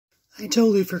I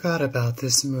totally forgot about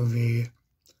this movie.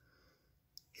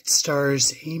 It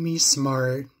stars Amy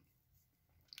Smart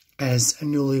as a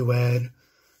newlywed,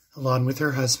 along with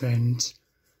her husband.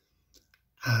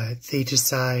 They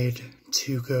decide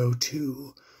to go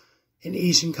to an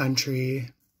Asian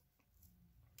country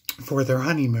for their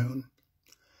honeymoon.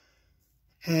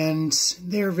 And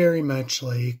they're very much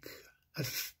like a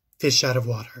fish out of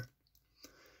water.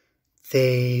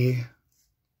 They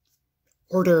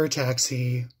order a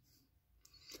taxi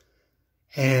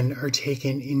and are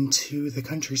taken into the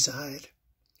countryside.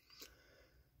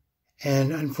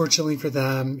 And unfortunately for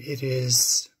them,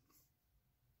 it's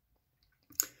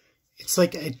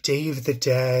like a Day of the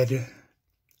Dead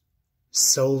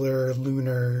solar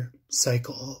lunar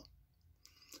cycle.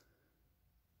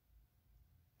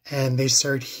 And they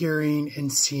start hearing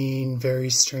and seeing very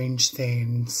strange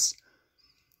things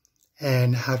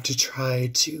and have to try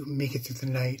to make it through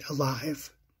the night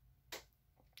alive.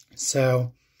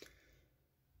 So,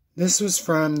 this was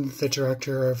from the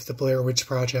director of the Blair Witch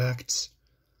Project.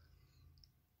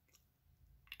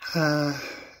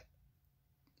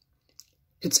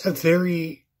 It's a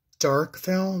very dark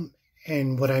film,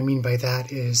 and what I mean by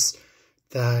that is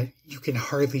that you can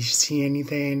hardly see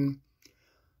anything.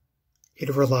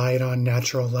 It relied on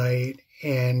natural light,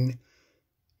 and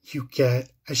you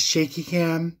get a shaky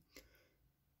cam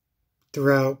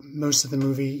throughout most of the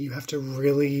movie. You have to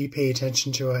really pay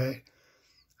attention to it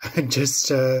just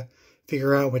to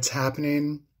figure out what's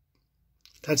happening.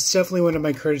 That's definitely one of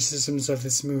my criticisms of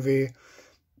this movie.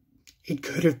 It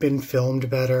could have been filmed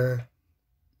better.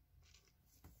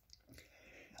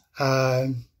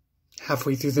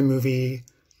 Halfway through the movie,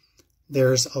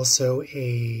 there's also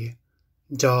a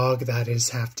dog that is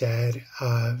half dead,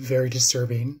 very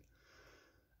disturbing.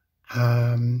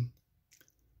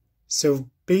 So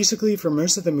basically for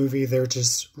most of the movie, they're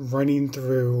just running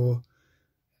through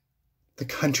the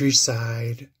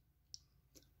countryside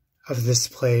of this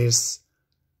place,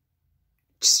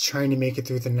 just trying to make it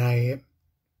through the night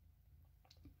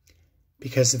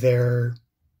because their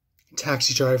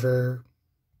taxi driver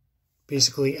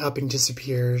basically up and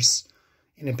disappears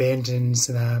and abandons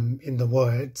them in the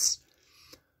woods.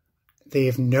 They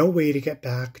have no way to get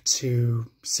back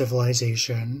to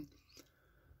civilization.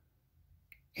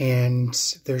 And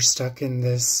they're stuck in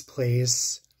this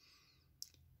place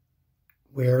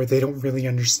where they don't really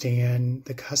understand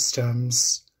the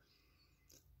customs.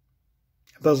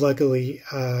 But luckily,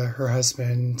 her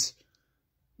husband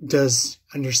does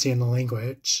understand the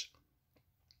language.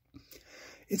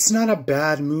 It's not a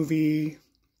bad movie.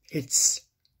 It's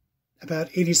about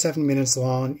 87 minutes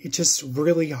long. It's just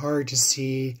really hard to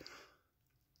see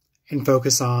and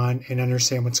focus on and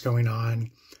understand what's going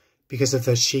on because of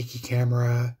the shaky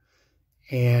camera,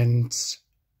 and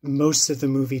most of the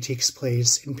movie takes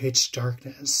place in pitch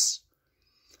darkness.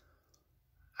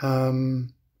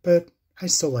 But I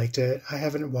still liked it. I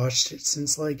haven't watched it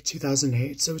since like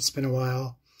 2008, so it's been a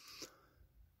while.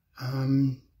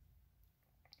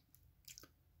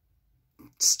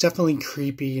 It's definitely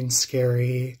creepy and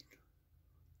scary.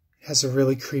 It has a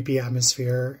really creepy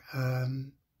atmosphere.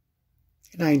 And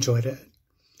I enjoyed it.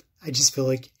 I just feel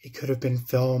like it could have been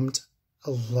filmed a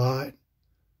lot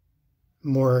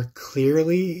more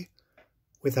clearly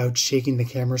without shaking the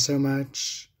camera so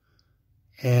much.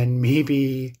 And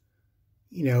maybe,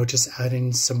 just add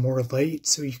in some more light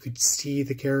so you could see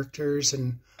the characters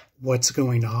and what's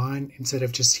going on instead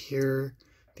of just hear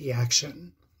the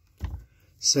action.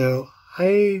 So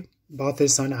I bought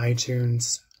this on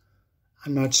iTunes.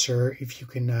 I'm not sure if you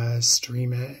can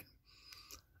stream it.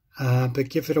 But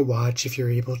give it a watch if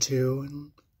you're able to,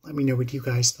 and let me know what you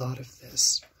guys thought of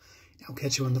this. I'll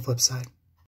catch you on the flip side.